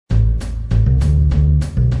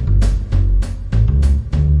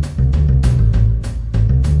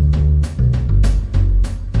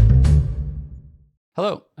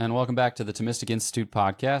and welcome back to the Thomistic Institute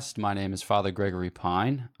podcast. My name is Father Gregory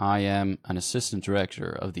Pine. I am an assistant director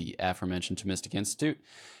of the aforementioned Thomistic Institute,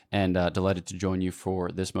 and delighted to join you for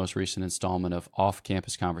this most recent installment of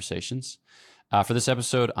Off-Campus Conversations. For this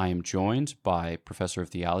episode, I am joined by Professor of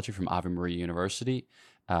Theology from Ave Maria University,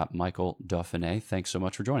 Michael Dauphinais. Thanks so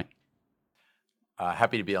much for joining.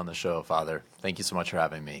 Happy to be on the show, Father. Thank you so much for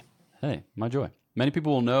having me. Hey, my joy. Many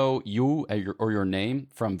people will know you or your name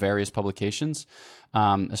from various publications,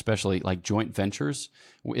 especially like Joint Ventures.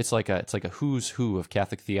 It's like a who's who of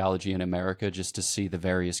Catholic theology in America, just to see the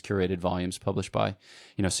various curated volumes published by,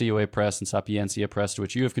 COA Press and Sapientia Press, to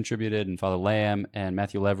which you have contributed, and Father Lamb and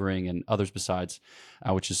Matthew Levering and others besides,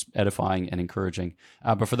 which is edifying and encouraging.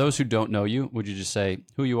 But for those who don't know you, would you just say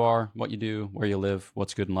who you are, what you do, where you live,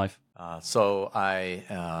 what's good in life? So I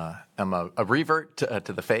am a revert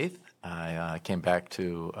to the faith. I came back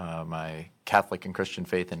to my Catholic and Christian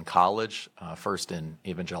faith in college, first in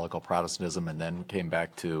evangelical Protestantism, and then came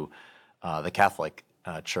back to the Catholic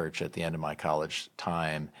Church at the end of my college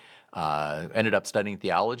time. Ended up studying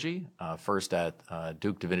theology, first at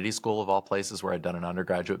Duke Divinity School of all places, where I'd done an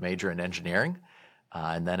undergraduate major in engineering,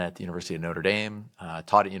 and then at the University of Notre Dame,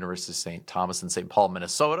 taught at University of St. Thomas in St. Paul,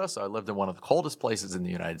 Minnesota. So I lived in one of the coldest places in the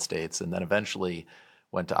United States, and then eventually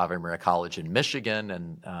went to Ave Maria College in Michigan,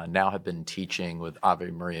 and now have been teaching with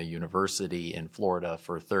Ave Maria University in Florida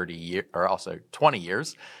for 30 years, or also 20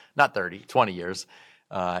 years, not 30, 20 years.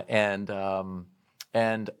 And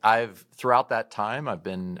I've, throughout that time, I've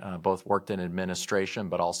been both worked in administration,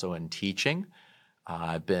 but also in teaching.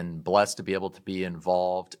 I've been blessed to be able to be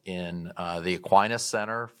involved in the Aquinas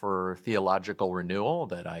Center for Theological Renewal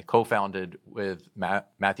that I co-founded with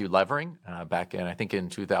Matthew Levering back in, I think, in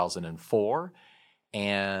 2004.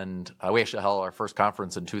 And we actually held our first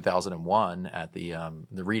conference in 2001 at the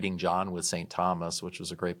Reading John with St. Thomas, which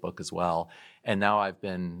was a great book as well. And now I've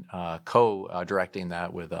been co-directing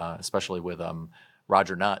that with, especially with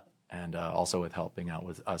Roger Nutt, and also with helping out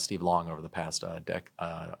with Steve Long over the past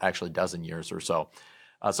actually dozen years or so.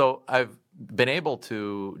 So I've been able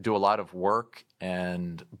to do a lot of work,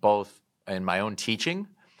 and both in my own teaching.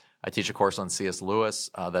 I teach a course on C.S.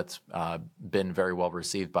 Lewis that's been very well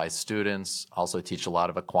received by students. Also teach a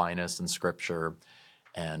lot of Aquinas and Scripture,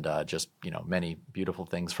 and just many beautiful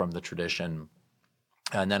things from the tradition.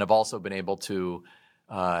 And then I've also been able to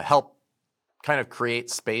help kind of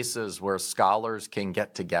create spaces where scholars can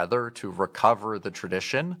get together to recover the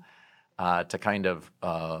tradition, to kind of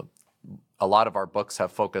a lot of our books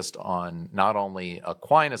have focused on not only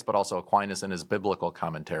Aquinas, but also Aquinas and his biblical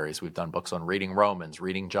commentaries. We've done books on reading Romans,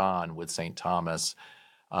 reading John with St. Thomas.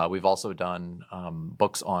 We've also done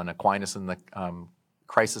books on Aquinas and the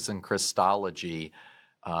Crisis in Christology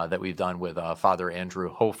that we've done with Father Andrew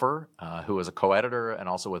Hofer, who is a co-editor, and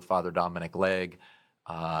also with Father Dominic Legge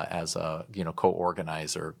as a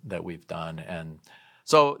co-organizer that we've done. And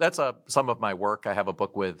so that's some of my work. I have a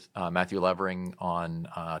book with Matthew Levering on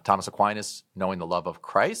Thomas Aquinas, Knowing the Love of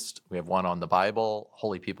Christ. We have one on the Bible,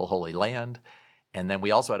 Holy People, Holy Land. And then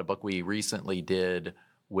we also had a book we recently did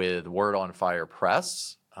with Word on Fire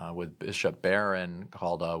Press with Bishop Barron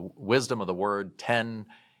called Wisdom of the Word, 10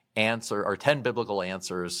 biblical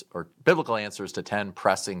answers, or biblical answers to 10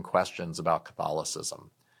 pressing questions about Catholicism.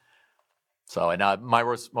 So, and my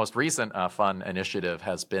most recent fun initiative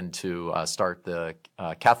has been to start the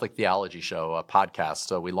Catholic Theology Show, a podcast.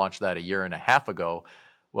 So we launched that a year and a half ago,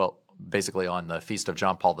 well, basically on the Feast of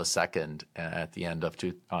John Paul II at the end of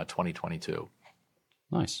 2022.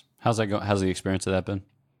 Nice. How's that going? How's the experience of that been?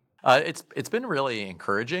 It's been really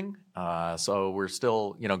encouraging. So we're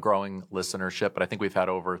still, growing listenership, but I think we've had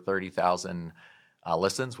over 30,000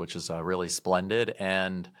 listens, which is really splendid.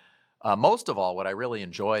 And most of all, what I really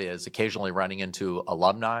enjoy is occasionally running into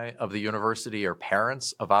alumni of the university or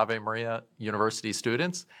parents of Ave Maria University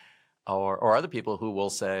students, or other people who will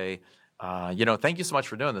say, thank you so much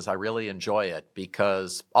for doing this. I really enjoy it,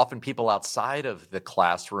 because often people outside of the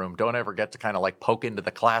classroom don't ever get to kind of like poke into the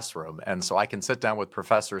classroom. And so I can sit down with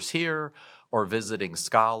professors here, or visiting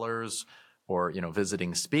scholars, or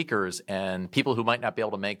visiting speakers, and people who might not be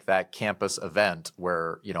able to make that campus event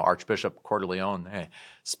where Archbishop Cordileone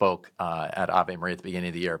spoke at Ave Maria at the beginning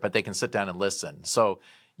of the year, but they can sit down and listen. So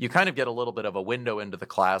you kind of get a little bit of a window into the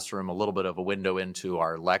classroom, a little bit of a window into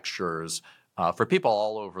our lectures for people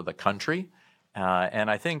all over the country,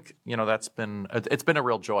 and I think it's been a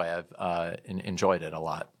real joy. I've enjoyed it a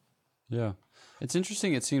lot. Yeah, it's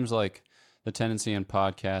interesting. It seems like the tendency in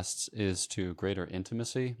podcasts is to greater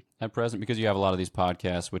intimacy at present, because you have a lot of these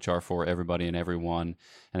podcasts which are for everybody and everyone,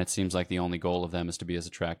 and it seems like the only goal of them is to be as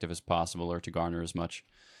attractive as possible, or to garner as much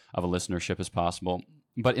of a listenership as possible.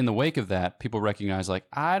 But in the wake of that, people recognize like,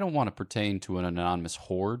 I don't want to pertain to an anonymous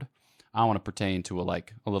horde. I want to pertain to a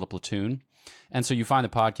little platoon. And so you find the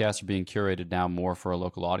podcasts are being curated now more for a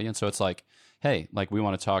local audience. So it's like, hey, like we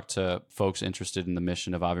want to talk to folks interested in the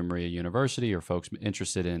mission of Ave Maria University, or folks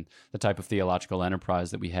interested in the type of theological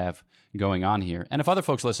enterprise that we have going on here. And if other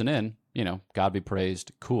folks listen in, God be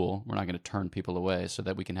praised, cool. We're not going to turn people away so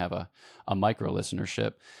that we can have a micro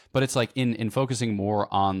listenership. But it's like in focusing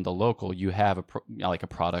more on the local, you have a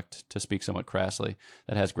product, to speak somewhat crassly,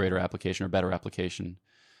 that has greater application or better application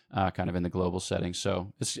kind of in the global setting.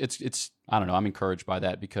 So it's I don't know, I'm encouraged by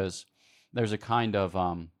that, because there's a kind of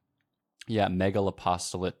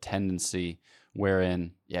megalapostolate tendency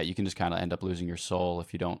wherein you can just kind of end up losing your soul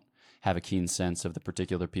if you don't have a keen sense of the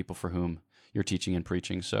particular people for whom you're teaching and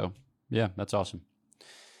preaching. So that's awesome.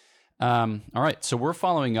 All right, so we're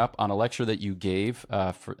following up on a lecture that you gave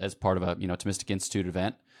as part of a Thomistic Institute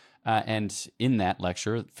event, and in that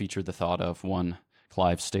lecture featured the thought of one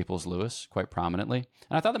Clive Staples Lewis quite prominently.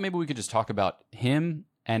 And I thought that maybe we could just talk about him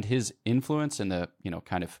and his influence in the,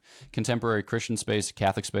 kind of contemporary Christian space,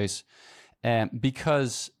 Catholic space,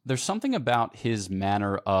 because there's something about his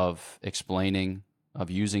manner of explaining, of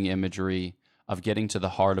using imagery, of getting to the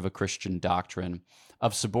heart of a Christian doctrine,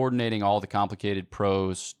 of subordinating all the complicated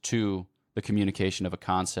prose to the communication of a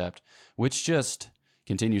concept, which just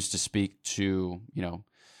continues to speak to,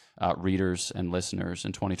 readers and listeners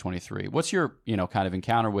in 2023. What's your, kind of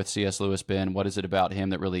encounter with C.S. Lewis been? What is it about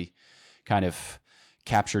him that really kind of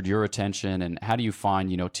captured your attention? And how do you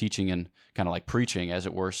find, teaching and kind of like preaching, as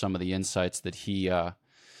it were, some of the insights that he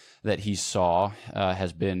saw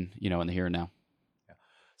has been, in the here and now?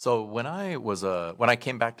 So when I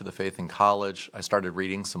came back to the faith in college, I started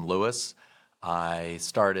reading some Lewis. I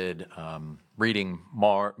started reading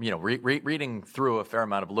more, reading through a fair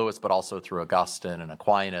amount of Lewis, but also through Augustine and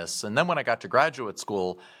Aquinas. And then when I got to graduate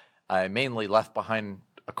school, I mainly left behind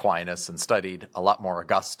Aquinas and studied a lot more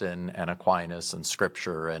Augustine and Aquinas and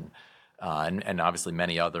Scripture and obviously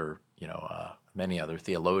many other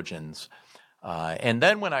theologians. And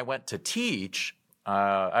then when I went to teach,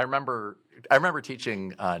 I remember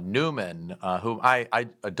teaching Newman, whom I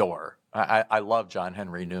adore. I love John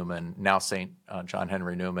Henry Newman, now Saint John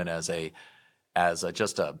Henry Newman, as a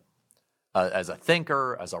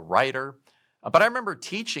thinker, as a writer. But I remember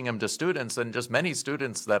teaching him to students, and just many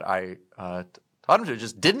students that I taught him to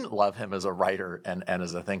just didn't love him as a writer and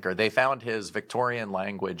as a thinker. They found his Victorian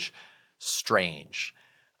language strange,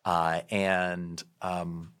 and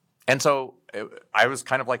so I was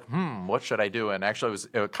kind of like, what should I do? And actually, it was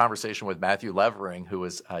a conversation with Matthew Levering, who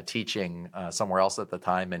was teaching somewhere else at the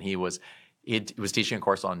time, and he was teaching a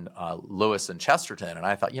course on Lewis and Chesterton. And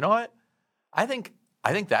I thought, you know what? I think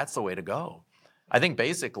that's the way to go. I think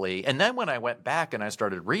basically, and then when I went back and I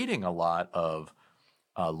started reading a lot of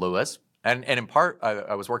Lewis, and in part,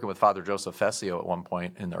 I was working with Father Joseph Fessio at one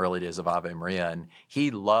point in the early days of Ave Maria, and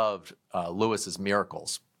he loved Lewis's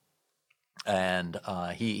Miracles. And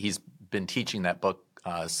he's been teaching that book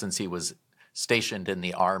since he was stationed in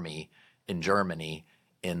the army in Germany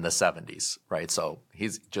in the 70s, right? So he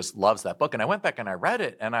just loves that book. And I went back and I read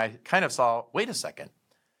it, and I kind of saw, wait a second,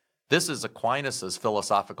 this is Aquinas's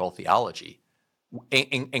philosophical theology,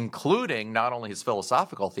 including not only his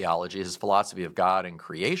philosophical theology, his philosophy of God and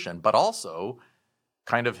creation, but also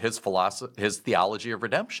kind of his theology of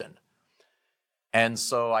redemption. And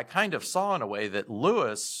so I kind of saw in a way that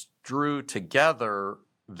Lewis drew together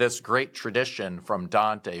this great tradition from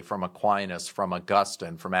Dante, from Aquinas, from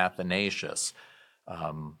Augustine, from Athanasius,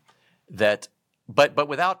 but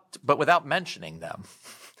without mentioning them.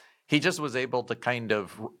 He just was able to kind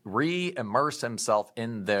of re-immerse himself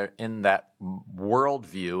in that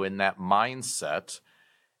worldview, in that mindset,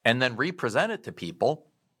 and then represent it to people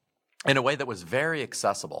in a way that was very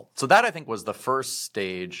accessible. So that, I think, was the first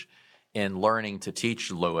stage in learning to teach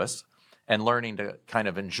Lewis and learning to kind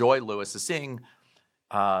of enjoy Lewis, is seeing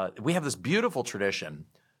we have this beautiful tradition,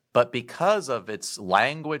 but because of its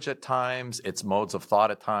language at times, its modes of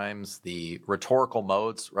thought at times, the rhetorical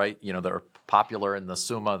modes, right? They're popular in the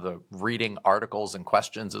Summa. The reading articles and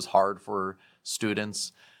questions is hard for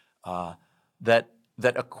students. That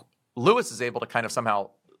Lewis is able to kind of somehow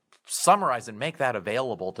summarize and make that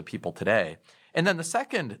available to people today. And then the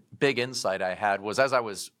second big insight I had was, as I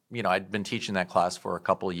was, I'd been teaching that class for a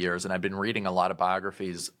couple of years, and I'd been reading a lot of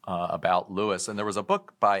biographies about Lewis. And there was a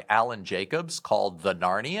book by Alan Jacobs called The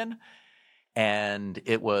Narnian, and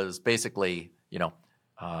it was basically,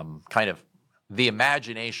 kind of the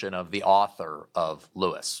imagination of the author of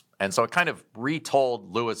Lewis. And so it kind of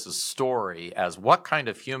retold Lewis's story as what kind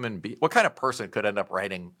of person could end up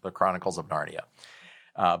writing the Chronicles of Narnia.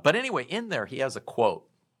 But anyway, in there, he has a quote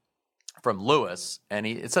from Lewis, and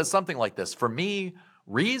it says something like this: "For me,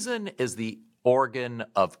 reason is the organ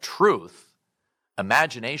of truth,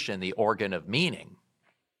 imagination the organ of meaning."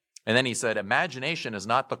 And then he said, imagination is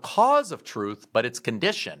not the cause of truth, but its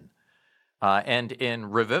condition. And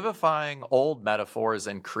in revivifying old metaphors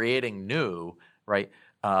and creating new, right,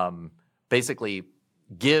 basically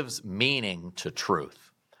gives meaning to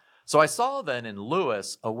truth. So I saw then in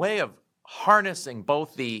Lewis a way of harnessing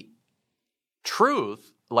both the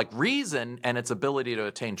truth, like reason and its ability to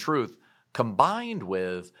attain truth, combined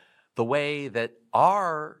with the way that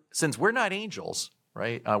since we're not angels,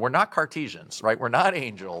 right? We're not Cartesians, right? We're not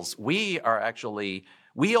angels. We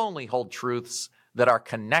only hold truths that are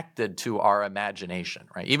connected to our imagination,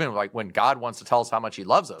 right? Even like when God wants to tell us how much he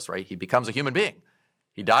loves us, right? He becomes a human being.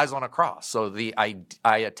 He dies on a cross. So I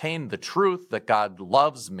attain the truth that God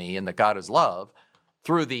loves me and that God is love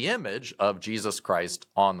through the image of Jesus Christ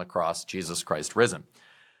on the cross, Jesus Christ risen.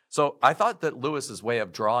 So I thought that Lewis's way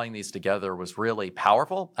of drawing these together was really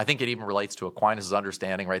powerful. I think it even relates to Aquinas'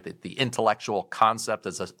 understanding, right, that the intellectual concept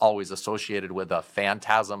is always associated with a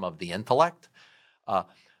phantasm of the intellect.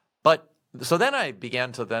 So then I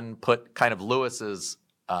began to then put kind of Lewis's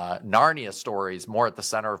Narnia stories more at the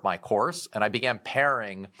center of my course, and I began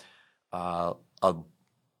pairing a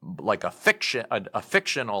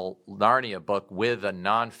fictional Narnia book with a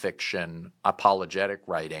nonfiction apologetic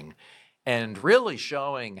writing, and really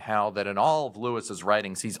showing how that in all of Lewis's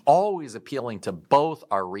writings, he's always appealing to both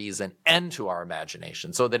our reason and to our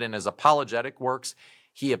imagination, so that in his apologetic works,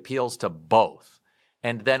 he appeals to both.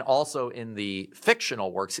 And then also in the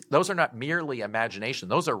fictional works, those are not merely imagination.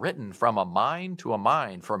 Those are written from a mind to a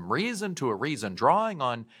mind, from reason to a reason, drawing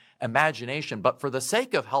on imagination, but for the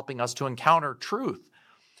sake of helping us to encounter truth,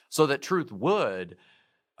 so that truth would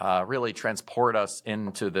really transport us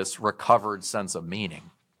into this recovered sense of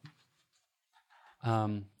meaning.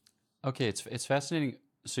 Okay, it's fascinating.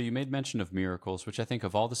 So you made mention of miracles, which I think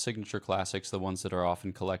of all the signature classics, the ones that are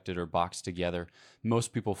often collected or boxed together,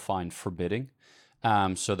 most people find forbidding.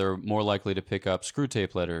 So they're more likely to pick up Screw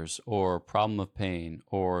Tape Letters or Problem of Pain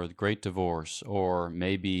or The Great Divorce or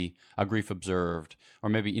maybe A Grief Observed or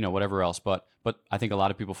maybe, whatever else. But I think a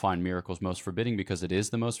lot of people find miracles most forbidding because it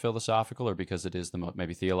is the most philosophical or because it is the most,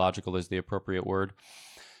 maybe theological is the appropriate word.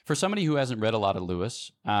 For somebody who hasn't read a lot of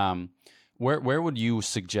Lewis, where would you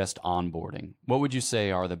suggest onboarding? What would you say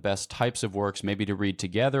are the best types of works maybe to read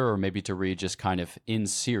together or maybe to read just kind of in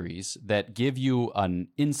series that give you an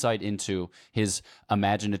insight into his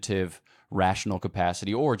imaginative, rational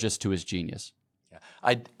capacity or just to his genius? Yeah.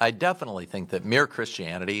 I definitely think that Mere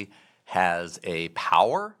Christianity has a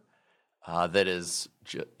power that is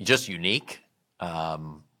just unique.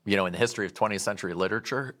 In the history of 20th century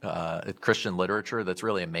literature, Christian literature, that's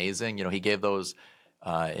really amazing. He gave those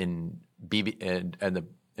for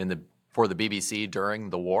the BBC during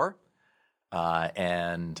the war,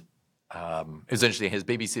 and it was interesting. His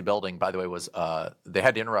BBC building, by the way, was they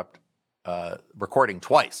had to interrupt recording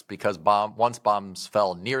twice because once bombs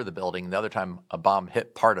fell near the building, the other time a bomb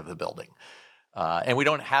hit part of the building, and we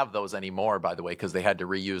don't have those anymore, by the way, because they had to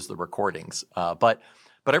reuse the recordings. But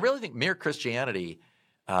I really think Mere Christianity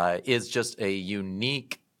is just a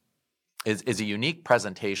unique. Is a unique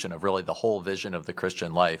presentation of really the whole vision of the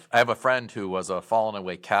Christian life. I have a friend who was a fallen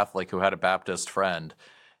away Catholic who had a Baptist friend,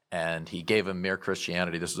 and he gave him Mere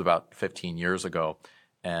Christianity. This was about 15 years ago,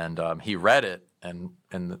 and he read it and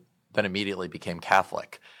then immediately became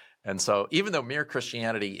Catholic. And so even though Mere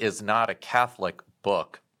Christianity is not a Catholic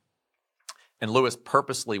book, and Lewis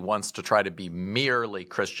purposely wants to try to be merely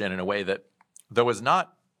Christian in a way that there was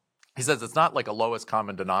not. He says it's not like a lowest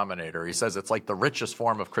common denominator. He says it's like the richest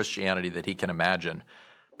form of Christianity that he can imagine,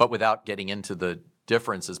 but without getting into the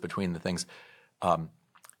differences between the things,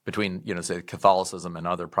 between say Catholicism and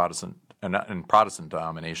other Protestant and Protestant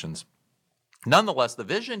denominations. Nonetheless, the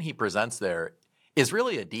vision he presents there is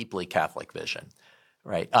really a deeply Catholic vision,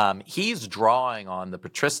 right? He's drawing on the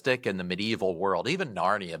patristic and the medieval world. Even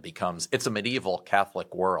Narnia it's a medieval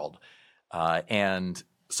Catholic world, and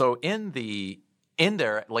so in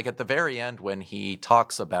there, like at the very end, when he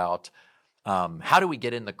talks about how do we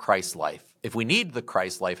get in the Christ life? If we need the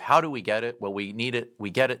Christ life, how do we get it? Well, we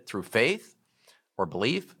get it through faith or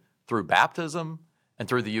belief, through baptism, and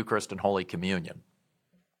through the Eucharist and Holy Communion.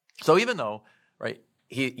 So even though, right,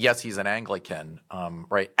 he's an Anglican,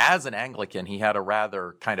 right, as an Anglican, he had a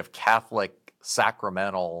rather kind of Catholic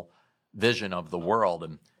sacramental vision of the world.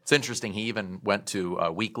 And it's interesting, he even went to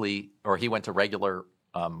regular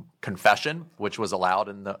confession, which was allowed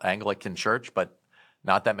in the Anglican Church, but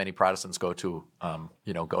not that many Protestants go to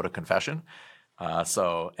confession.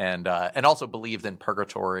 And also believed in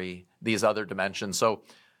purgatory, these other dimensions. So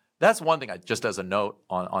that's one thing, just as a note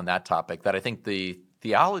on that topic, that I think the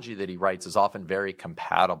theology that he writes is often very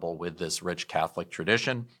compatible with this rich Catholic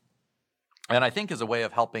tradition, and I think is a way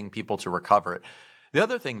of helping people to recover it. The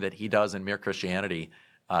other thing that he does in Mere Christianity,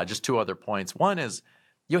 just two other points. One is,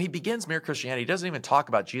 he begins Mere Christianity. He doesn't even talk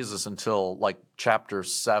about Jesus until like chapter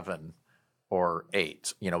 7 or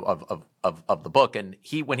 8, of the book. And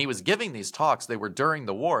when he was giving these talks, they were during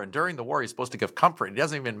the war. And during the war, he's supposed to give comfort. He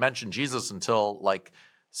doesn't even mention Jesus until like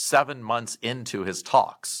 7 months into his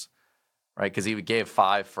talks, right? Because he gave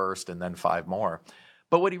 5 first and then 5 more.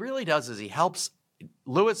 But what he really does is he helps.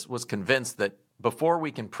 Lewis was convinced that before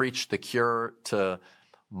we can preach the cure to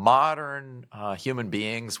modern human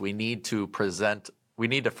beings, we need to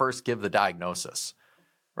first give the diagnosis,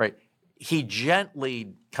 right? He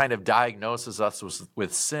gently kind of diagnoses us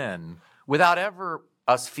with sin without ever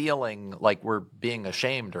us feeling like we're being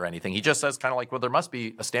ashamed or anything. He just says kind of like, well, there must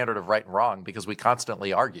be a standard of right and wrong because we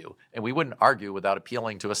constantly argue, and we wouldn't argue without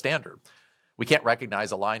appealing to a standard. We can't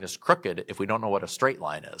recognize a line as crooked if we don't know what a straight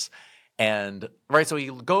line is. And right, so he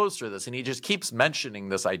goes through this and he just keeps mentioning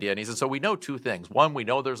this idea. And he says, so we know 2 things. One, we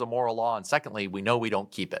know there's a moral law, and secondly, we know we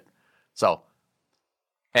don't keep it. So,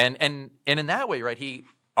 and in that way, right, he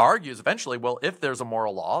argues eventually, well, if there's a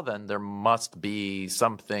moral law, then there must be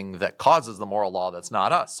something that causes the moral law that's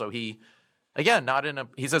not us. So he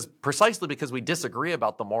says, precisely because we disagree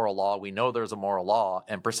about the moral law, we know there's a moral law,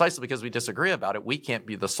 and precisely because we disagree about it, we can't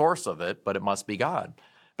be the source of it, but it must be God.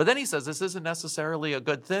 But then he says this isn't necessarily a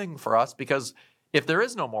good thing for us, because if there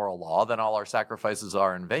is no moral law, then all our sacrifices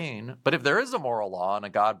are in vain. But if there is a moral law and a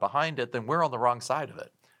God behind it, then we're on the wrong side of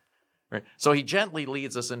it. Right? So he gently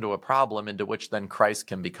leads us into a problem into which then Christ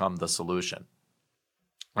can become the solution.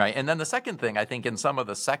 Right? And then the second thing, I think in some of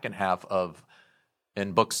the second half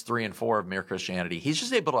in books 3 and 4 of Mere Christianity, he's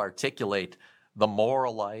just able to articulate the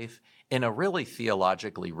moral life in a really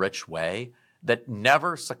theologically rich way that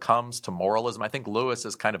never succumbs to moralism. I think Lewis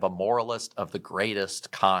is kind of a moralist of the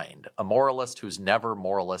greatest kind, a moralist who's never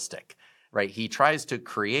moralistic, right? He tries to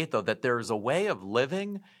create, though, that there's a way of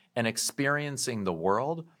living and experiencing the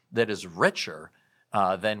world that is richer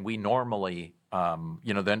than we normally,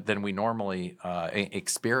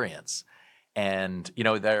 experience. And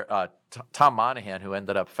Tom Monahan, who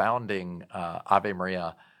ended up founding Ave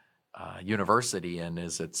Maria University and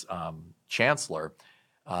is its chancellor,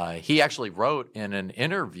 he actually wrote in an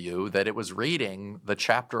interview that it was reading the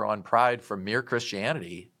chapter on pride from Mere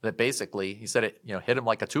Christianity that basically, he said it hit him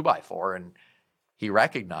like a 2x4, and he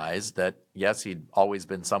recognized that yes, he'd always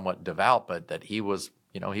been somewhat devout, but that he was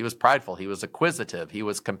prideful, he was acquisitive, he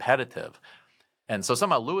was competitive. And so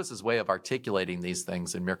somehow Lewis's way of articulating these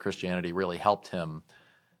things in Mere Christianity really helped him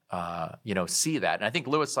see that. And I think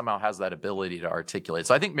Lewis somehow has that ability to articulate.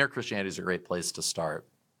 So I think Mere Christianity is a great place to start.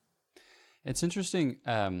 It's interesting.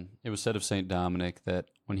 It was said of St. Dominic that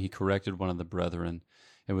when he corrected one of the brethren,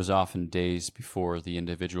 it was often days before the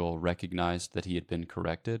individual recognized that he had been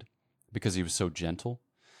corrected because he was so gentle.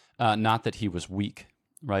 Not that he was weak,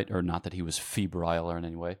 right, or not that he was febrile or in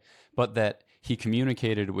any way, but that he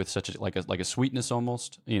communicated with such a sweetness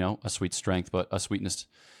almost, a sweet strength, but a sweetness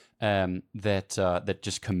that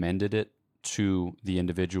just commended it to the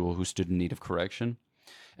individual who stood in need of correction.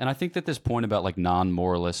 And I think that this point about like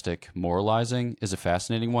non-moralistic moralizing is a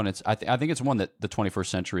fascinating one. I think it's one that the 21st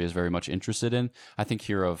century is very much interested in. I think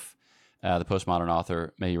here of the postmodern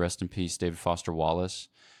author, may he rest in peace, David Foster Wallace,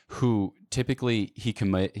 who typically he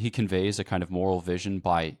conveys a kind of moral vision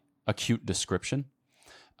by acute description.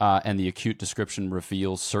 And the acute description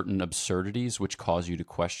reveals certain absurdities which cause you to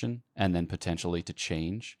question and then potentially to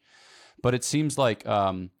change. But it seems like,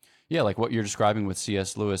 like what you're describing with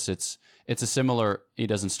C.S. Lewis, it's a similar, he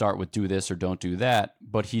doesn't start with do this or don't do that,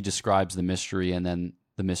 but he describes the mystery, and then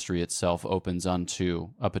the mystery itself opens unto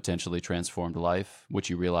a potentially transformed life, which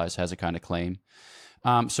you realize has a kind of claim.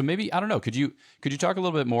 So maybe, I don't know, could you talk a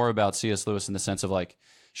little bit more about C.S. Lewis in the sense of like,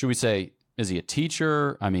 should we say, is he a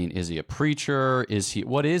teacher? I mean, is he a preacher?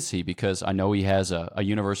 What is he? Because I know he has a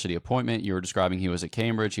university appointment. You were describing he was at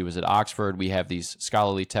Cambridge, he was at Oxford. We have these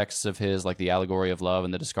scholarly texts of his, like the Allegory of Love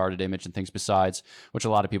and the Discarded Image and things besides, which a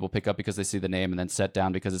lot of people pick up because they see the name and then set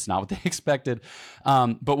down because it's not what they expected.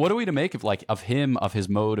 But what are we to make of him, of his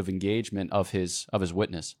mode of engagement, of his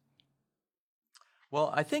witness?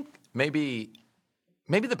 Well, I think maybe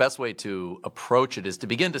the best way to approach it is to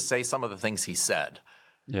begin to say some of the things he said.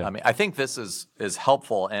 Yeah. I mean, I think this is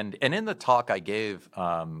helpful. And in the talk I gave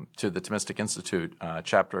to the Thomistic Institute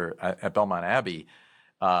chapter at Belmont Abbey,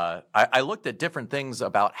 I looked at different things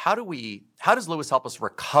about how does Lewis help us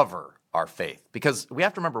recover our faith? Because we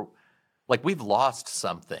have to remember, like we've lost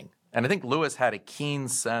something. And I think Lewis had a keen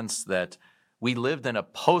sense that we lived in a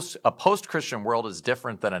post-Christian world is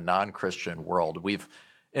different than a non-Christian world.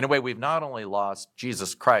 In a way, we've not only lost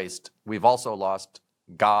Jesus Christ, we've also lost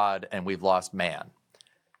God and we've lost man,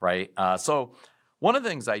 right? So one of the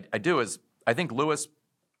things I do is I think Lewis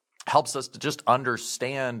helps us to just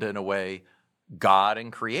understand, in a way, God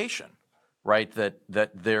and creation, right?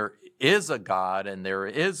 That there is a God and there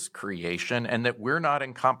is creation, and that we're not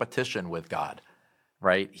in competition with God,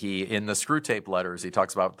 right? In the Screwtape Letters, he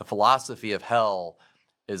talks about the philosophy of hell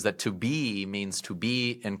is that to be means to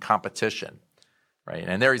be in competition, right?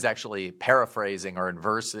 And there he's actually paraphrasing or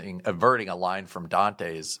inverting a line from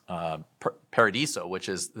Dante's Paradiso, which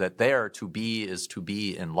is that there to be is to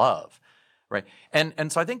be in love, right?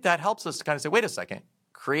 And so I think that helps us to kind of say, wait a second,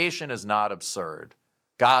 creation is not absurd.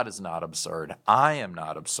 God is not absurd. I am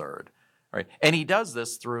not absurd, right? And he does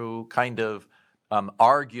this through kind of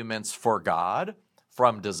arguments for God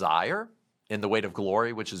from desire in The Weight of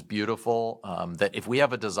Glory, which is beautiful, that if we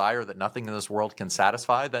have a desire that nothing in this world can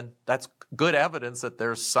satisfy, then that's good evidence that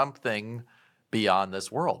there's something beyond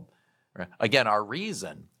this world. Right? Again, our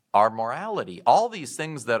reason, our morality, all these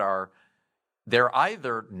things they're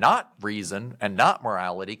either not reason and not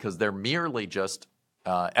morality because they're merely just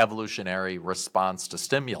evolutionary response to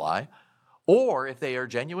stimuli, or if they are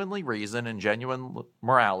genuinely reason and genuine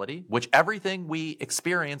morality, which everything we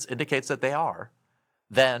experience indicates that they are,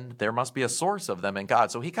 then there must be a source of them in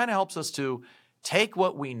God. So he kind of helps us to take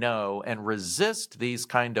what we know and resist these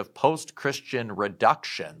kind of post-Christian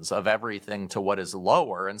reductions of everything to what is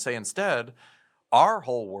lower and say instead, our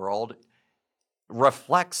whole world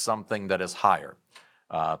reflects something that is higher.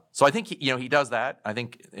 So I think he does that, I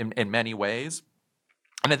think, in many ways.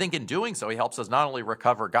 And I think in doing so, he helps us not only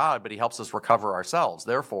recover God, but he helps us recover ourselves.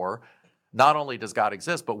 Therefore, not only does God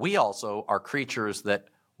exist, but we also are creatures that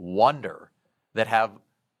wonder, that have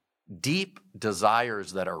deep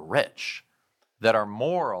desires that are rich, that are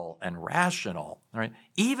moral and rational, right?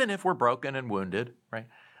 Even if we're broken and wounded, right?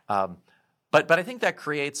 But I think that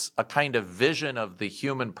creates a kind of vision of the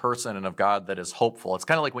human person and of God that is hopeful. It's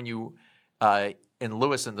kind of like when you, in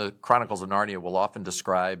Lewis in the Chronicles of Narnia, will often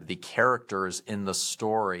describe the characters in the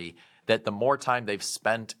story that the more time they've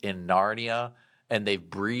spent in Narnia and they've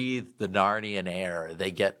breathed the Narnian air,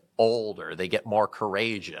 they get older, they get more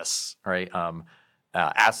courageous, right?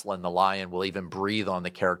 Aslan the lion will even breathe on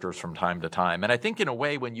the characters from time to time. And I think in a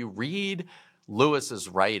way, when you read Lewis's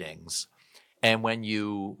writings and when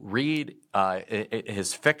you read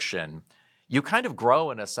his fiction, you kind of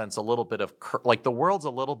grow in a sense a little bit of, like the world's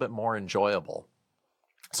a little bit more enjoyable.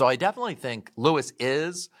 So I definitely think Lewis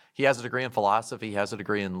he has a degree in philosophy, he has a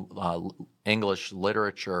degree in English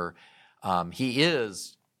literature. He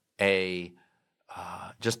is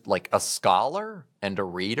just like a scholar and a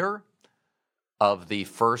reader of the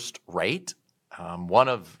first rate, one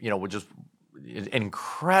of, just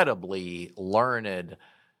incredibly learned,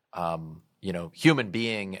 human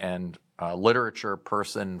being and literature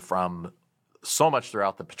person from so much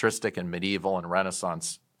throughout the patristic and medieval and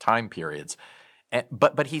Renaissance time periods.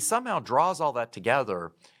 But he somehow draws all that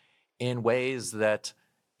together in ways that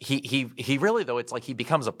he really, though, it's like he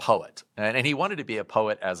becomes a poet, and he wanted to be a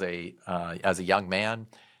poet as a young man.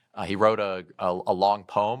 He wrote a long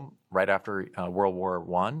poem right after World War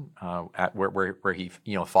I, where he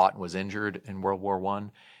fought and was injured in World War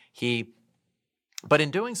I. But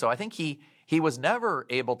in doing so, I think he was never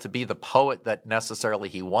able to be the poet that necessarily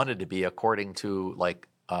he wanted to be, according to like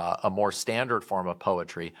a more standard form of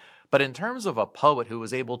poetry. But in terms of a poet who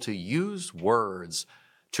was able to use words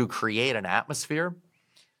to create an atmosphere,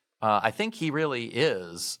 I think he really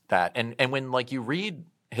is that. And when like you read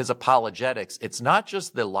his apologetics, it's not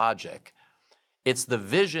just the logic, it's the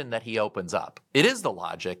vision that he opens up. It is the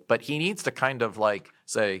logic, but he needs to kind of like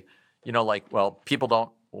say, people don't,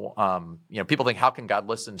 people think, how can God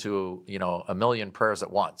listen to, a million prayers at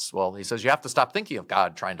once? Well, he says you have to stop thinking of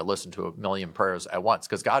God trying to listen to a million prayers at once,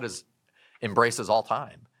 because God embraces all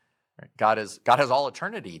time. Right? God has all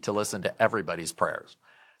eternity to listen to everybody's prayers.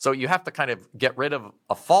 So you have to kind of get rid of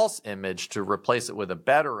a false image to replace it with a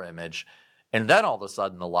better image, and then all of a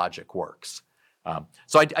sudden the logic works.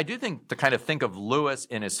 So I do think to kind of think of Lewis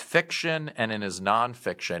in his fiction and in his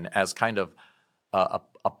nonfiction as kind of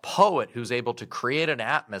a poet who's able to create an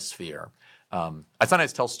atmosphere. I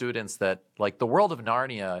sometimes tell students that like the world of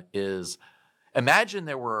Narnia is, imagine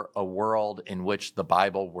there were a world in which the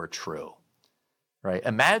Bible were true. Right?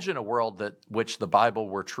 Imagine a world which the Bible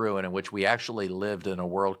were true and in which we actually lived in a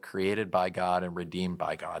world created by God and redeemed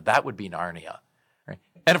by God. That would be Narnia. Right?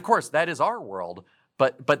 And of course, that is our world.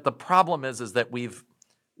 But the problem is that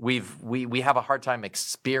we have a hard time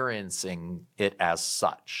experiencing it as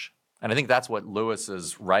such. And I think that's what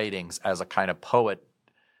Lewis's writings as a kind of poet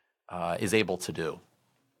is able to do.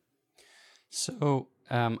 So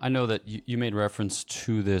I know that you made reference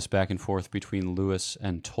to this back and forth between Lewis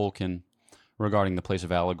and Tolkien regarding the place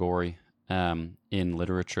of allegory in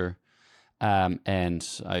literature. And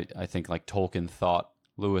I think like Tolkien thought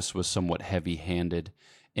Lewis was somewhat heavy-handed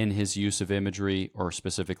in his use of imagery, or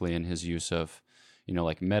specifically in his use of,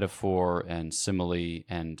 like metaphor and simile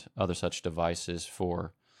and other such devices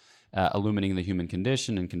for illuminating the human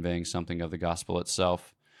condition and conveying something of the gospel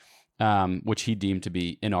itself. Which he deemed to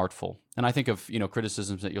be inartful. And I think of,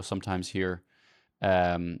 criticisms that you'll sometimes hear,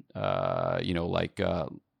 like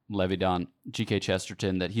Levidan, G.K.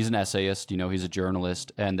 Chesterton, that he's an essayist, he's a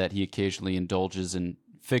journalist, and that he occasionally indulges in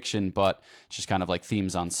fiction, but it's just kind of like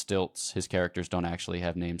themes on stilts. His characters don't actually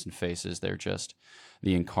have names and faces. They're just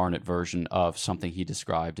the incarnate version of something he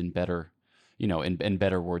described in better, in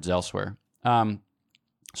better words elsewhere.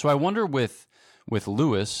 So I wonder with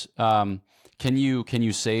Lewis, can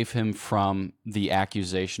you save him from the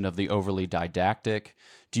accusation of the overly didactic?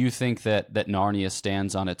 Do you think that Narnia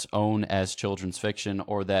stands on its own as children's fiction,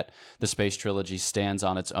 or that the Space Trilogy stands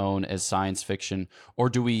on its own as science fiction? Or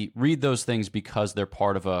do we read those things because they're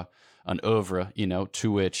part of an oeuvre,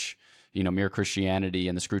 to which, Mere Christianity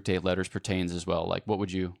and the Screwtape Letters pertains as well? Like, what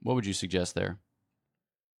would you suggest there?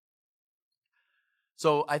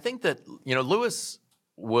 So I think that, Lewis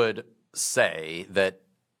would say that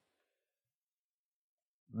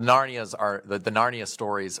the Narnia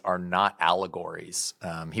stories are not allegories.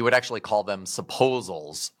 He would actually call them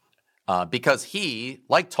supposals, because he,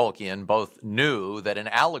 like Tolkien, both knew that an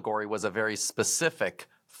allegory was a very specific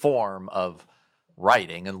form of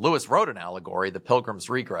writing. And Lewis wrote an allegory, The Pilgrim's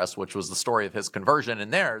Regress, which was the story of his conversion.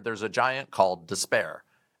 And there's a giant called Despair.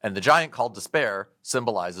 And the giant called Despair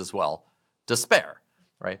symbolizes, well, despair,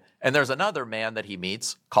 right? And there's another man that he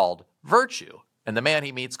meets called Virtue. And the man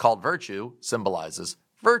he meets called Virtue symbolizes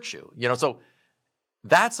virtue. So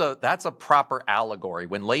that's a proper allegory.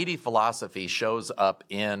 When Lady Philosophy shows up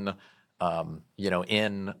in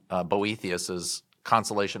Boethius's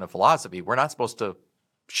Consolation of Philosophy, we're not supposed to.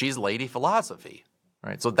 She's Lady Philosophy,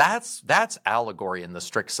 right? So that's allegory in the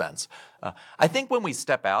strict sense. I think when we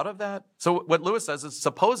step out of that, so what Lewis says is,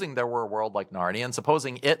 supposing there were a world like Narnia, and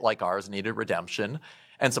supposing it, like ours, needed redemption,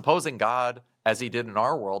 and supposing God, as he did in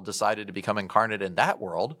our world, decided to become incarnate in that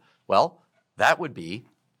world, well, that would be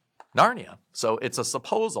Narnia. So it's a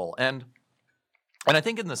supposal. And I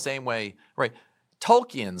think in the same way, right,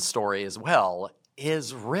 Tolkien's story as well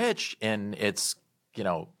is rich in its,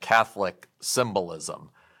 Catholic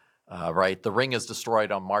symbolism, right? The ring is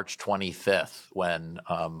destroyed on March 25th when,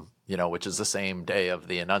 which is the same day of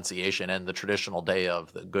the Annunciation and the traditional day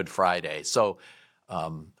of the Good Friday. So,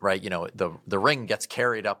 right, the ring gets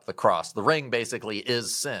carried up the cross. The ring basically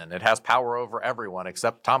is sin. It has power over everyone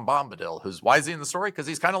except Tom Bombadil, why is he in the story? Because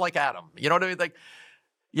he's kind of like Adam. You know what I mean? Like,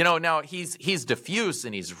 now he's diffuse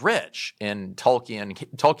and he's rich. In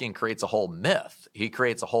Tolkien creates a whole myth. He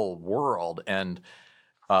creates a whole world. And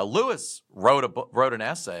Lewis wrote an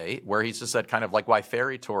essay where he just said kind of like why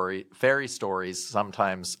fairy stories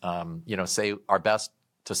sometimes, are best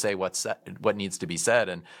to say what needs to be said.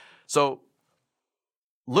 And so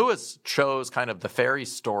Lewis chose kind of the fairy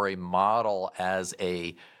story model as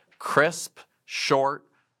a crisp, short,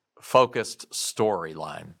 focused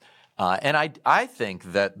storyline. And I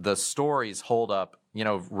think that the stories hold up,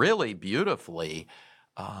 really beautifully.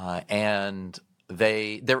 And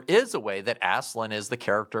there is a way that Aslan is the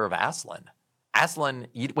character of Aslan. Aslan,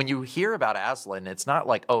 when you hear about Aslan, it's not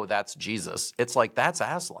like, oh, that's Jesus. It's like, that's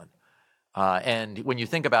Aslan. And when you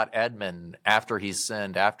think about Edmund, after he's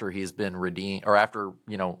sinned, after he's been redeemed, or after,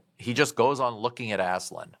 he just goes on looking at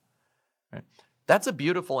Aslan. Right? That's a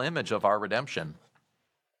beautiful image of our redemption.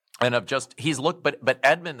 And of just, but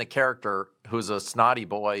Edmund, the character, who's a snotty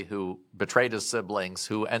boy who betrayed his siblings,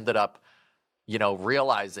 who ended up,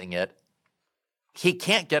 realizing it, he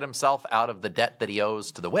can't get himself out of the debt that he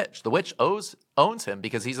owes to the witch. The witch owns him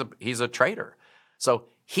because he's a traitor. So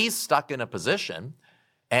he's stuck in a position.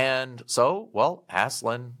 And so, well,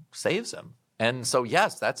 Aslan saves him. And so,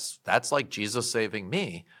 yes, that's like Jesus saving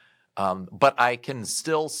me. But I can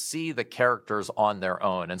still see the characters on their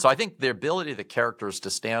own. And so I think the ability of the characters to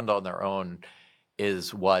stand on their own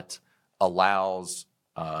is what allows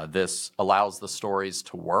the stories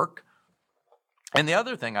to work. And the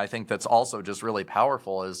other thing I think that's also just really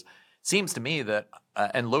powerful is, seems to me that,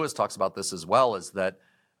 and Lewis talks about this as well, is that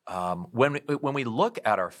when we look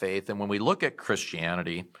at our faith and when we look at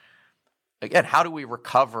Christianity, again, how do we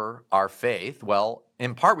recover our faith? Well,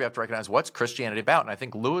 in part, we have to recognize what's Christianity about. And I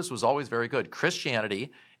think Lewis was always very good.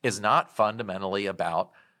 Christianity is not fundamentally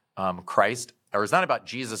about Christ, or it's not about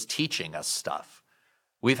Jesus teaching us stuff.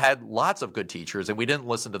 We've had lots of good teachers, and we didn't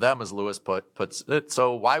listen to them, as Lewis puts it.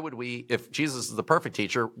 So why would we, if Jesus is the perfect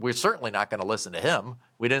teacher, we're certainly not going to listen to him.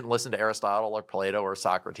 We didn't listen to Aristotle or Plato or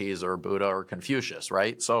Socrates or Buddha or Confucius,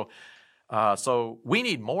 right? So we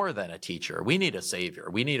need more than a teacher. We need a savior.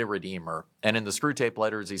 We need a redeemer. And in the Screwtape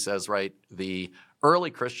Letters, he says, right, the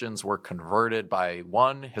early Christians were converted by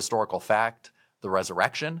one historical fact, the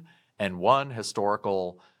resurrection, and one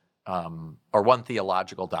historical or one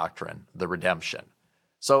theological doctrine, the redemption.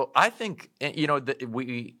 So I think,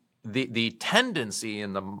 the tendency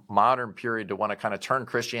in the modern period to want to kind of turn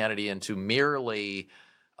Christianity into merely,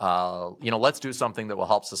 let's do something that will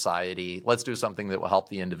help society, let's do something that will help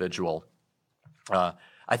the individual.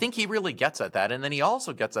 I think he really gets at that. And then he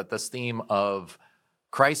also gets at this theme of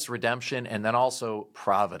Christ's redemption and then also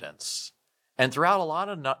providence. And throughout a lot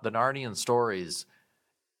of the Narnian stories,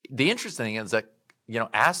 the interesting thing is that,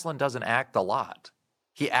 Aslan doesn't act a lot.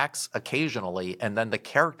 He acts occasionally, and then the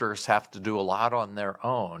characters have to do a lot on their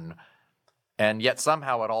own, and yet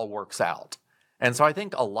somehow it all works out. And so I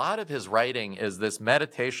think a lot of his writing is this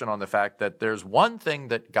meditation on the fact that there's one thing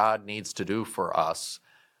that God needs to do for us,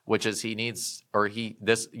 which is he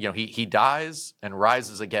dies and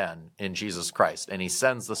rises again in Jesus Christ, and he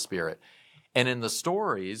sends the Spirit. And in the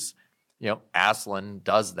stories, Aslan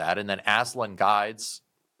does that, and then Aslan guides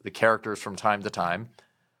the characters from time to time.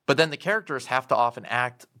 But then the characters have to often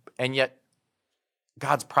act, and yet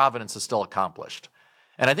God's providence is still accomplished.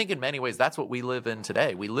 And I think in many ways that's what we live in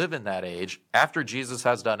today. We live in that age after Jesus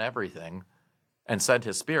has done everything and sent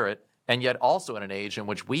his Spirit, and yet also in an age in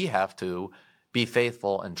which we have to be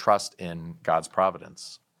faithful and trust in God's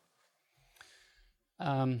providence.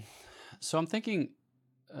 So I'm thinking,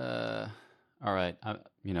 all right,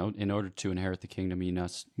 in order to inherit the kingdom,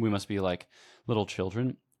 we must be like little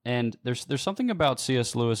children. And there's something about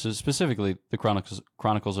C.S. Lewis's, specifically the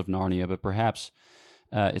Chronicles of Narnia, but perhaps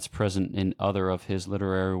it's present in other of his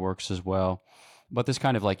literary works as well. But this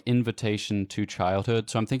kind of like invitation to childhood.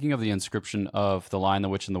 So I'm thinking of the inscription of The Lion, the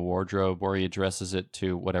Witch, and the Wardrobe, where he addresses it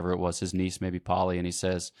to whatever it was, his niece, maybe Polly, and he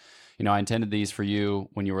says, I intended these for you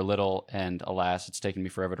when you were little, and alas, it's taken me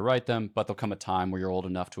forever to write them, but there'll come a time where you're old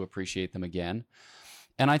enough to appreciate them again.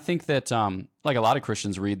 And I think that, like a lot of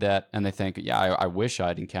Christians read that and they think, yeah, I wish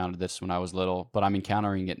I'd encountered this when I was little, but I'm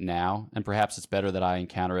encountering it now. And perhaps it's better that I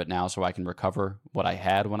encounter it now so I can recover what I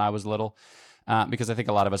had when I was little. Because I think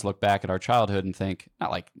a lot of us look back at our childhood and think,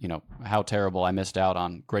 not like, how terrible I missed out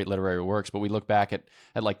on great literary works, but we look back at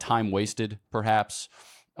like time wasted, perhaps,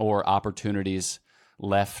 or opportunities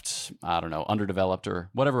left, I don't know, underdeveloped or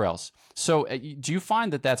whatever else. So do you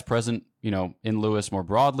find that that's present, in Lewis more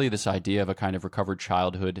broadly, this idea of a kind of recovered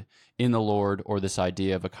childhood in the Lord, or this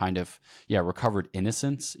idea of a kind of, recovered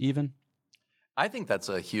innocence even? I think that's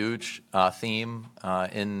a huge theme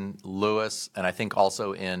in Lewis, and I think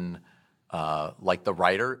also in like the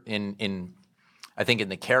writer, I think in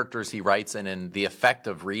the characters he writes and in the effect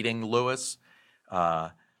of reading Lewis,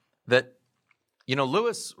 that,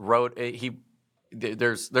 Lewis wrote,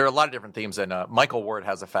 there are a lot of different themes, and Michael Ward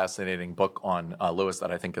has a fascinating book on Lewis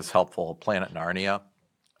that I think is helpful, Planet Narnia.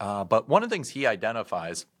 But one of the things he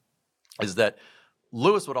identifies is that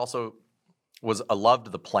Lewis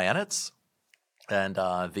loved the planets, and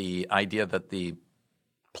the idea that the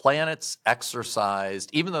planets exercised,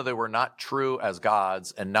 even though they were not true as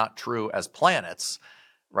gods and not true as planets,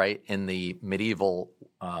 right, in the medieval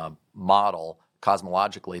model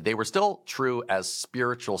cosmologically, they were still true as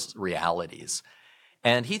spiritual realities.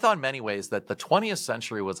 And he thought in many ways that the 20th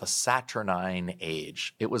century was a Saturnine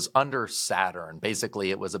age. It was under Saturn. Basically,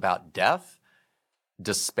 it was about death,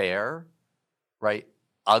 despair, right?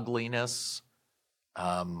 Ugliness,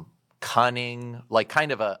 cunning, like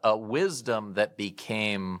kind of a wisdom that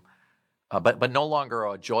became, but no longer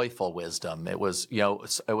a joyful wisdom. It was,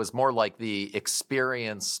 it was more like the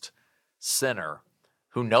experienced sinner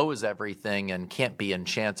who knows everything and can't be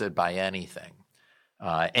enchanted by anything.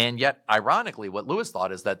 And yet, ironically, what Lewis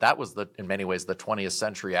thought is that was in many ways the 20th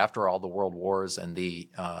century after all the world wars and the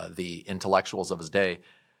intellectuals of his day.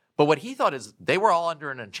 But what he thought is they were all under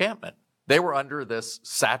an enchantment. They were under this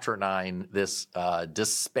Saturnine, this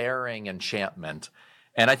despairing enchantment.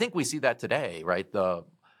 And I think we see that today, right? It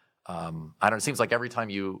seems like every time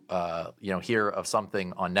you hear of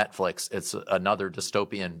something on Netflix, it's another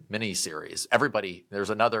dystopian miniseries. There's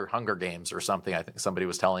another Hunger Games or something I think somebody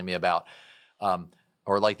was telling me about.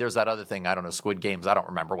 Or like there's that other thing, I don't know, Squid Games, I don't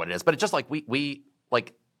remember what it is. But it's just like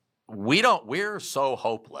we're so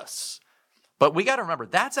hopeless But we got to remember,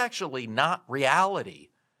 that's actually not reality.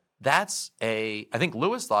 I think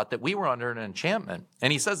Lewis thought that we were under an enchantment.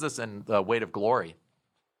 And he says this in The Weight of Glory,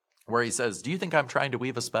 where he says, do you think I'm trying to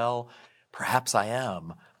weave a spell? Perhaps I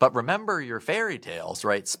am. But remember your fairy tales,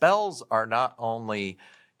 right? Spells are not only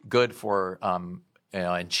good for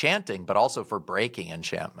enchanting, but also for breaking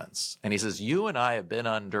enchantments. And he says, you and I have been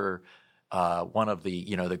under one of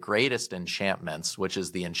the greatest enchantments, which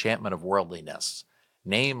is the enchantment of worldliness.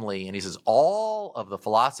 Namely, and he says, all of the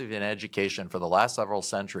philosophy and education for the last several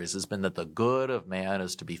centuries has been that the good of man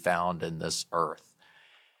is to be found in this earth.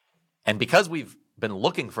 And because we've been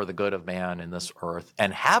looking for the good of man in this earth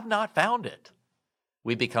and have not found it,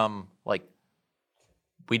 we become like,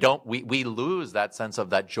 we lose that sense of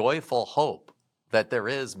that joyful hope that there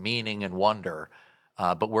is meaning and wonder.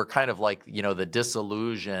 But we're kind of like, the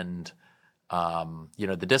disillusioned,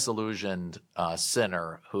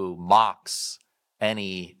 sinner who mocks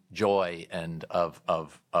any joy and of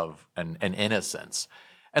innocence.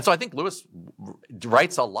 And so I think Lewis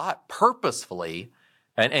writes a lot purposefully,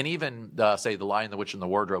 and even say The Lion, the Witch, and the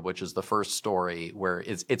Wardrobe, which is the first story, where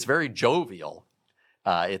it's very jovial.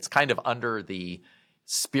 It's kind of under the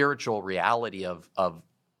spiritual reality of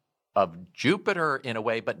Jupiter in a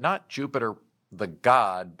way, but not Jupiter the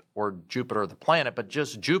god or Jupiter the planet, but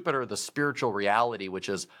just Jupiter the spiritual reality, which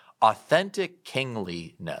is authentic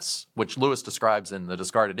kingliness, which Lewis describes in The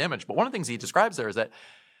Discarded Image. But one of the things he describes there is that,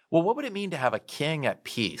 well, what would it mean to have a king at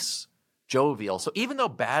peace, jovial? So even though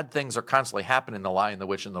bad things are constantly happening in The Lion, the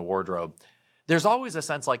Witch, and the Wardrobe, there's always a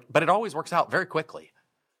sense but it always works out very quickly,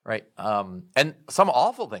 right? And some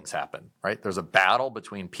awful things happen, right? There's a battle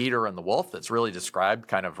between Peter and the wolf that's really described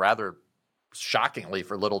kind of rather shockingly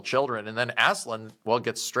for little children. And then Aslan,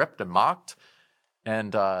 gets stripped and mocked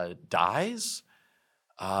and dies.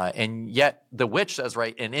 And yet the witch says,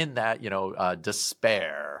 right, and in that,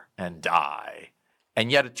 despair and die.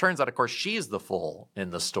 And yet it turns out, of course, she's the fool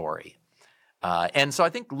in the story. And so I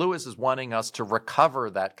think Lewis is wanting us to recover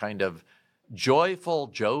that kind of joyful,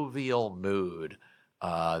 jovial mood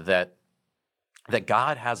that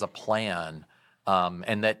God has a plan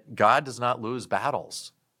and that God does not lose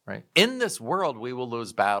battles, right? In this world, we will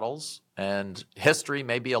lose battles, and history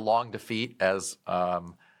may be a long defeat, as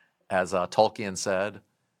Tolkien said.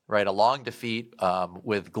 Right, a long defeat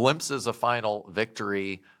with glimpses of final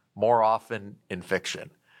victory, more often in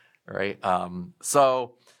fiction, right?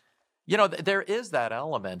 So, there is that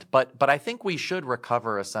element, but I think we should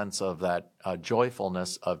recover a sense of that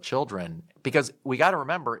joyfulness of children, because we got to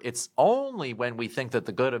remember, it's only when we think that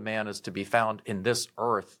the good of man is to be found in this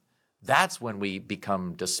earth, that's when we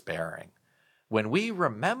become despairing. When we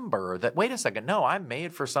remember that, wait a second, no, I'm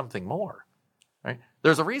made for something more, right?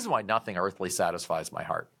 There's a reason why nothing earthly satisfies my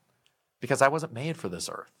heart. Because I wasn't made for this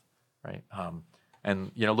earth, right?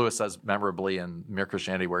 And Lewis says memorably in Mere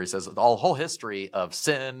Christianity, where he says the whole history of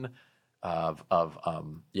sin, of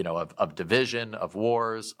division, of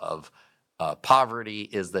wars, of poverty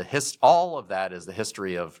is all of that is the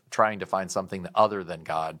history of trying to find something other than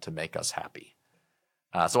God to make us happy.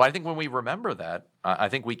 So I think when we remember that, I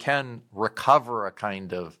think we can recover a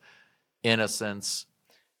kind of innocence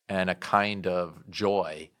and a kind of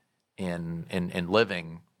joy in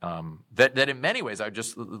living. That in many ways,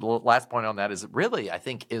 the last point on that is really, I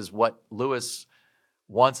think, is what Lewis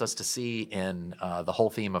wants us to see in the whole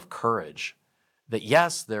theme of courage. That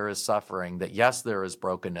yes, there is suffering, that yes, there is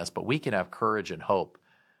brokenness, but we can have courage and hope.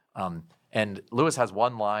 And Lewis has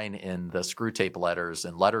one line in the Screwtape Letters,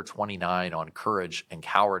 in letter 29, on courage and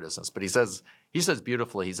cowardice. But he says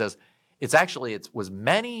beautifully, he says,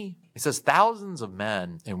 thousands of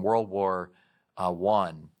men in World War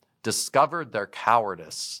I discovered their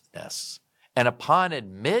cowardiceness, and upon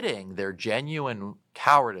admitting their genuine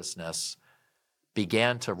cowardiceness,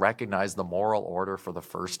 began to recognize the moral order for the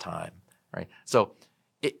first time, right? So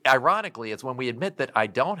ironically, it's when we admit that I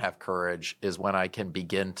don't have courage is when I can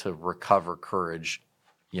begin to recover courage,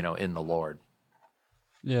 in the Lord.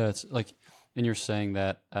 Yeah, it's like, and you're saying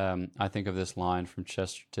that, I think of this line from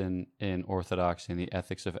Chesterton in Orthodoxy and the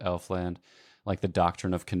Ethics of Elfland, like the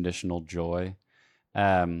doctrine of conditional joy.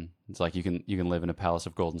 It's like you can live in a palace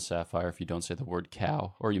of gold and sapphire if you don't say the word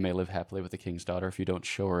cow, or you may live happily with the king's daughter if you don't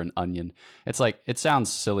show her an onion. It's like, it sounds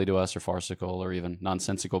silly to us or farcical or even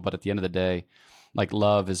nonsensical, but at the end of the day, like,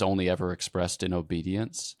 love is only ever expressed in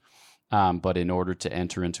obedience. But in order to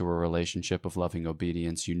enter into a relationship of loving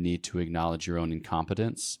obedience, you need to acknowledge your own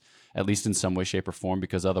incompetence, at least in some way, shape, or form,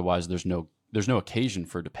 because otherwise there's no occasion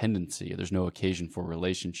for dependency. There's no occasion for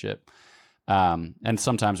relationship. And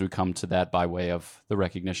sometimes we come to that by way of the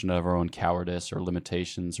recognition of our own cowardice or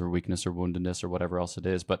limitations or weakness or woundedness or whatever else it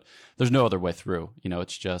is. But there's no other way through.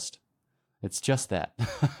 It's just, It's just that.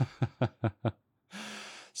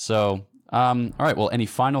 So, all right. Well, any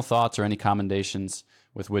final thoughts or any commendations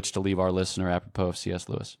with which to leave our listener apropos of C.S.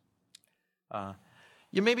 Lewis?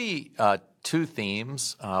 Maybe two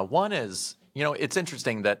themes. One is, it's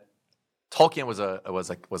interesting that Tolkien was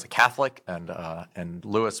a Catholic, and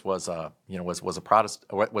Lewis was a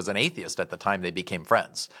Protestant, was an atheist at the time they became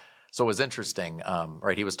friends. So it was interesting,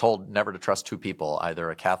 right? He was told never to trust two people, either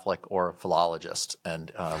a Catholic or a philologist,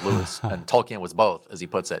 and Lewis and Tolkien was both, as he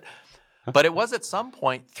puts it. But it was at some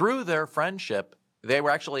point through their friendship, they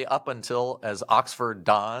were actually up until, as Oxford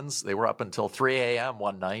dons, they were up until 3 a.m.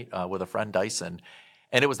 one night with a friend Dyson.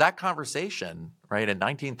 And it was that conversation, right, in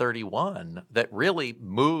 1931 that really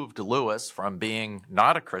moved Lewis from being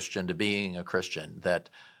not a Christian to being a Christian, that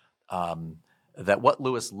what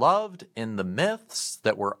Lewis loved in the myths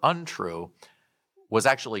that were untrue was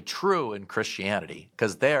actually true in Christianity,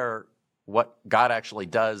 because they're what God actually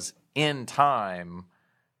does in time,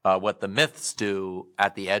 what the myths do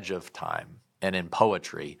at the edge of time and in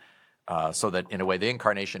poetry, so that in a way the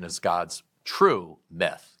incarnation is God's true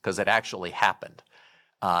myth, because it actually happened.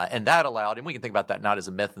 And that allowed, and we can think about that not as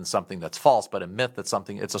a myth and something that's false, but a myth that's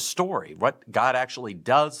something, it's a story. What God actually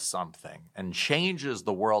does something and changes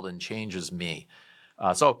the world and changes me.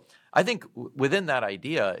 So I think within that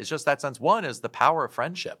idea is just that sense. One is the power of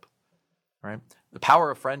friendship, right? The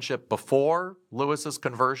power of friendship before Lewis's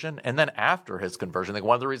conversion and then after his conversion. I think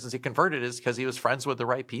one of the reasons he converted is because he was friends with the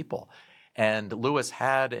right people. And Lewis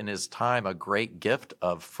had in his time a great gift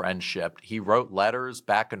of friendship. He wrote letters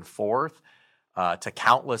back and forth to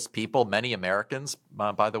countless people, many Americans,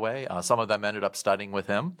 by the way. Some of them ended up studying with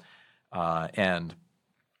him. And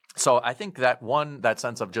so I think that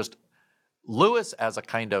sense of just Lewis as a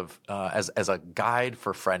kind of, as a guide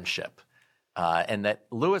for friendship, and that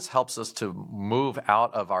Lewis helps us to move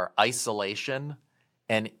out of our isolation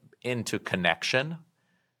and into connection.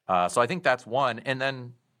 So I think that's one. And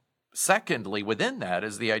then secondly, within that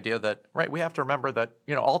is the idea that, right, we have to remember that,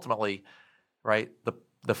 ultimately, right,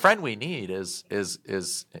 the friend we need is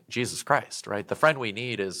Jesus Christ, right? The friend we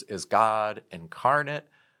need is God incarnate,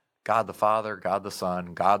 God the Father, God the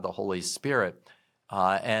Son, God the Holy Spirit.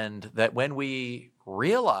 And that when we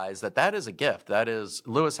realize that is a gift, that is,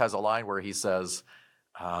 Lewis has a line where he says,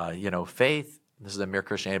 faith, this is a mere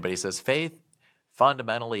Christianity, but he says, faith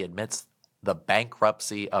fundamentally admits the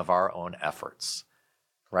bankruptcy of our own efforts.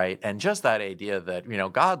 Right. And just that idea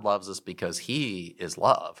that, God loves us because he is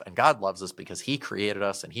love, and God loves us because he created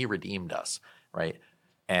us and he redeemed us. Right.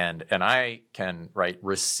 And I can, right,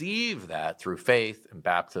 receive that through faith and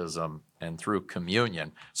baptism and through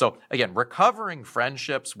communion. So again, recovering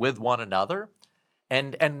friendships with one another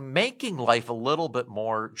and making life a little bit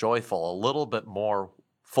more joyful, a little bit more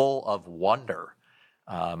full of wonder,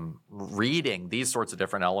 reading these sorts of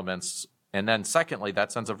different elements. And then secondly,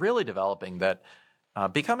 that sense of really developing that,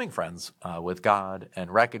 becoming friends with God and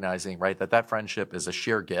recognizing, right, that friendship is a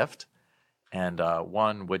sheer gift and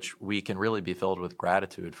one which we can really be filled with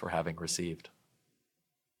gratitude for having received.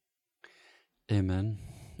 Amen.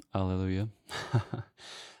 Hallelujah.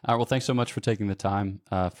 All right, well, thanks so much for taking the time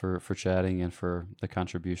for chatting and for the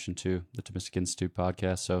contribution to the Thomistic Institute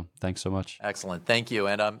podcast. So thanks so much. Excellent. Thank you.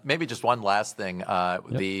 And maybe just one last thing.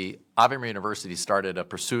 The Ave Maria University started a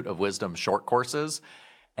Pursuit of Wisdom short courses.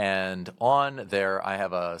 And on there, I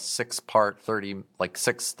have a 6-part,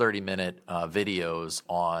 30-minute videos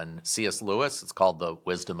on C.S. Lewis. It's called The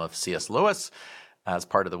Wisdom of C.S. Lewis as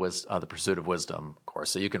part of the Pursuit of Wisdom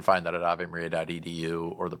course. So you can find that at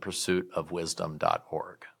avemaria.edu or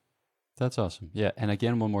thepursuitofwisdom.org. That's awesome. Yeah. And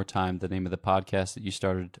again, one more time, the name of the podcast that you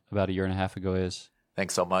started about a year and a half ago is?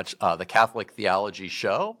 Thanks so much. The Catholic Theology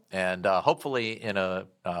Show, and hopefully in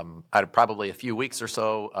probably a few weeks or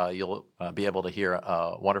so, you'll be able to hear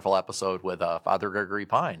a wonderful episode with Father Gregory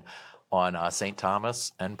Pine on St.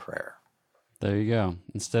 Thomas and prayer. There you go.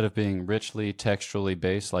 Instead of being richly textually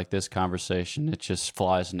based like this conversation, it just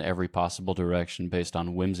flies in every possible direction based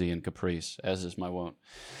on whimsy and caprice, as is my wont.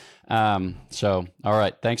 So, all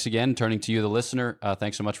right. Thanks again. Turning to you, the listener.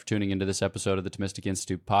 Thanks so much for tuning into this episode of the Thomistic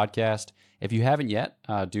Institute podcast. If you haven't yet,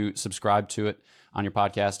 do subscribe to it on your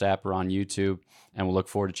podcast app or on YouTube, and we'll look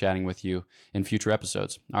forward to chatting with you in future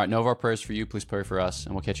episodes. All right. Know of our prayers for you. Please pray for us,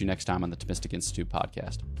 and we'll catch you next time on the Thomistic Institute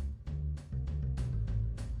podcast.